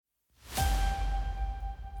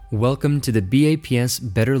Welcome to the BAPS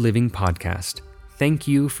Better Living Podcast. Thank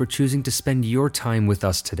you for choosing to spend your time with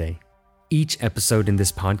us today. Each episode in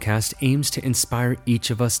this podcast aims to inspire each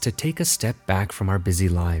of us to take a step back from our busy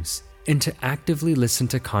lives and to actively listen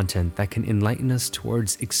to content that can enlighten us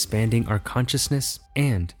towards expanding our consciousness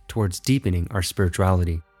and towards deepening our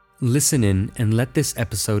spirituality. Listen in and let this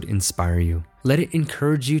episode inspire you. Let it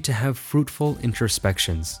encourage you to have fruitful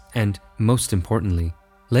introspections and, most importantly,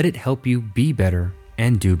 let it help you be better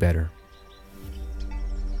and do better.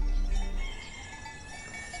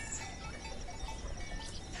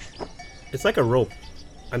 It's like a rope.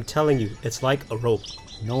 I'm telling you, it's like a rope.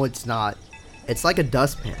 No, it's not. It's like a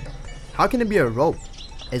dustpan. How can it be a rope?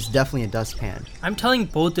 It's definitely a dustpan. I'm telling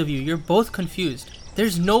both of you, you're both confused.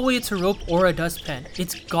 There's no way it's a rope or a dustpan.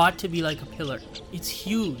 It's got to be like a pillar. It's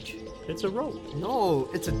huge. It's a rope. No,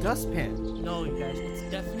 it's a dustpan. No, you guys, it's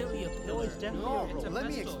definitely a pillar. Let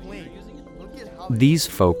me explain. Look at how These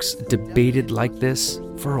folks debated like this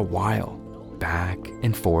for a while, back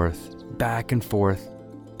and forth,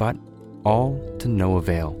 but all to no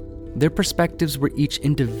avail. Their perspectives were each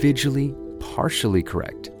individually partially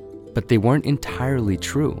correct, but they weren't entirely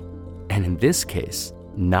true. And in this case,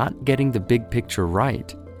 not getting the big picture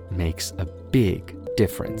right makes a big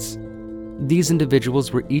difference. These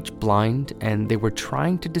individuals were each blind and they were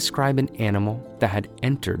trying to describe an animal that had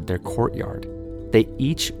entered their courtyard. They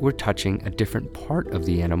each were touching a different part of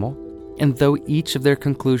the animal, and though each of their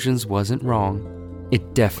conclusions wasn't wrong,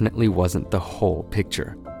 it definitely wasn't the whole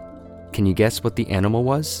picture. Can you guess what the animal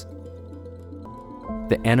was?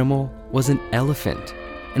 The animal was an elephant,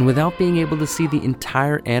 and without being able to see the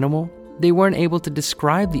entire animal, they weren't able to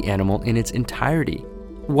describe the animal in its entirety.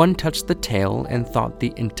 One touched the tail and thought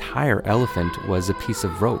the entire elephant was a piece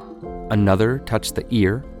of rope. Another touched the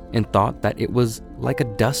ear and thought that it was like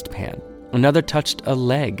a dustpan. Another touched a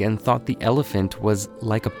leg and thought the elephant was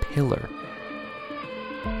like a pillar.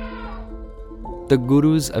 The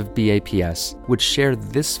gurus of BAPS would share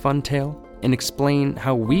this fun tale and explain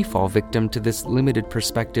how we fall victim to this limited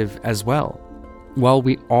perspective as well. While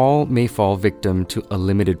we all may fall victim to a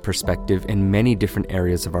limited perspective in many different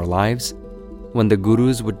areas of our lives, when the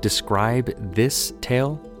gurus would describe this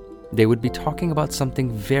tale, they would be talking about something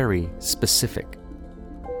very specific.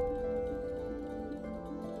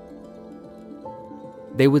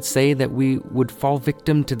 They would say that we would fall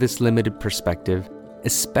victim to this limited perspective,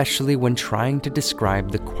 especially when trying to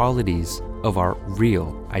describe the qualities of our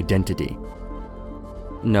real identity.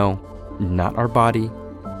 No, not our body,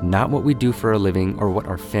 not what we do for a living or what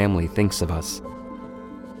our family thinks of us.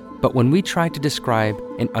 But when we try to describe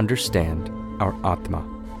and understand our Atma,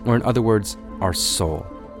 or in other words, our soul.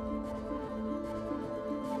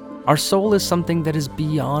 Our soul is something that is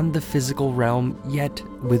beyond the physical realm, yet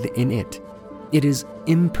within it. It is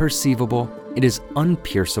imperceivable, it is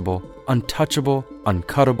unpierceable, untouchable,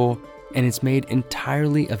 uncuttable, and it's made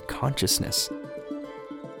entirely of consciousness.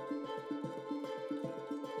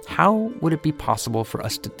 How would it be possible for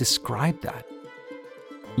us to describe that?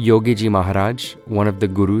 Yogiji Maharaj, one of the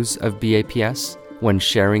gurus of BAPS, when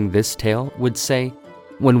sharing this tale, would say,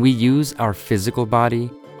 when we use our physical body,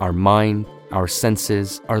 our mind, our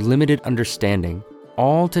senses, our limited understanding,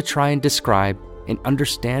 all to try and describe and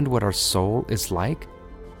understand what our soul is like,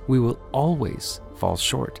 we will always fall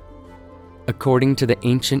short. According to the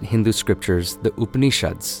ancient Hindu scriptures, the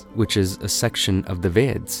Upanishads, which is a section of the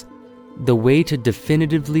Vedas, the way to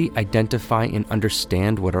definitively identify and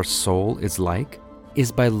understand what our soul is like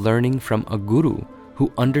is by learning from a guru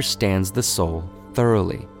who understands the soul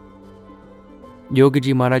thoroughly.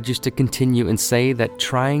 Yogiji Maharaj used to continue and say that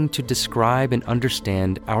trying to describe and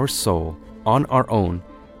understand our soul on our own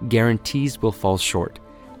guarantees we'll fall short,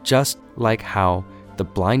 just like how the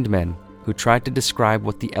blind men who tried to describe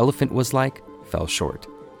what the elephant was like fell short.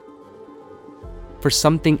 For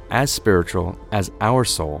something as spiritual as our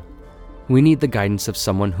soul, we need the guidance of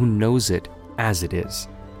someone who knows it as it is,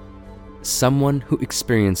 someone who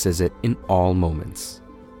experiences it in all moments.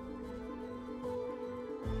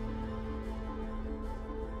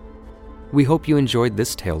 We hope you enjoyed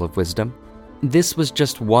this tale of wisdom. This was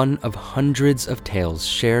just one of hundreds of tales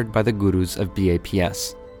shared by the gurus of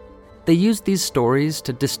BAPS. They used these stories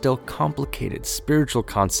to distill complicated spiritual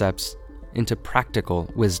concepts into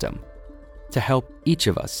practical wisdom, to help each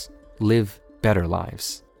of us live better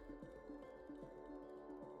lives.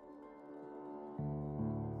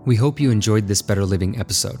 We hope you enjoyed this Better Living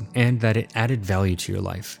episode and that it added value to your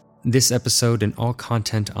life. This episode and all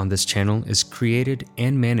content on this channel is created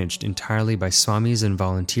and managed entirely by swamis and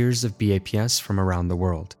volunteers of BAPS from around the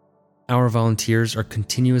world. Our volunteers are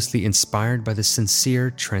continuously inspired by the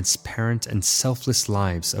sincere, transparent, and selfless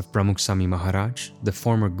lives of Pramukh Swami Maharaj, the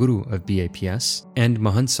former Guru of BAPS, and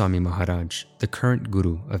Mahant Swami Maharaj, the current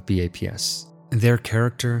Guru of BAPS. Their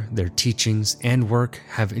character, their teachings, and work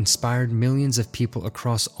have inspired millions of people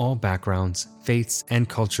across all backgrounds, faiths, and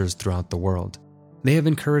cultures throughout the world. They have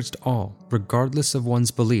encouraged all, regardless of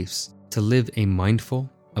one's beliefs, to live a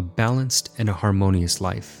mindful, a balanced, and a harmonious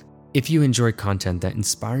life. If you enjoy content that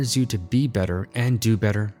inspires you to be better and do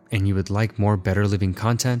better, and you would like more better living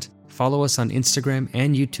content, follow us on Instagram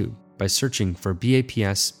and YouTube by searching for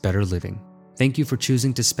BAPS Better Living. Thank you for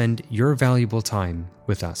choosing to spend your valuable time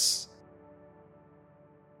with us.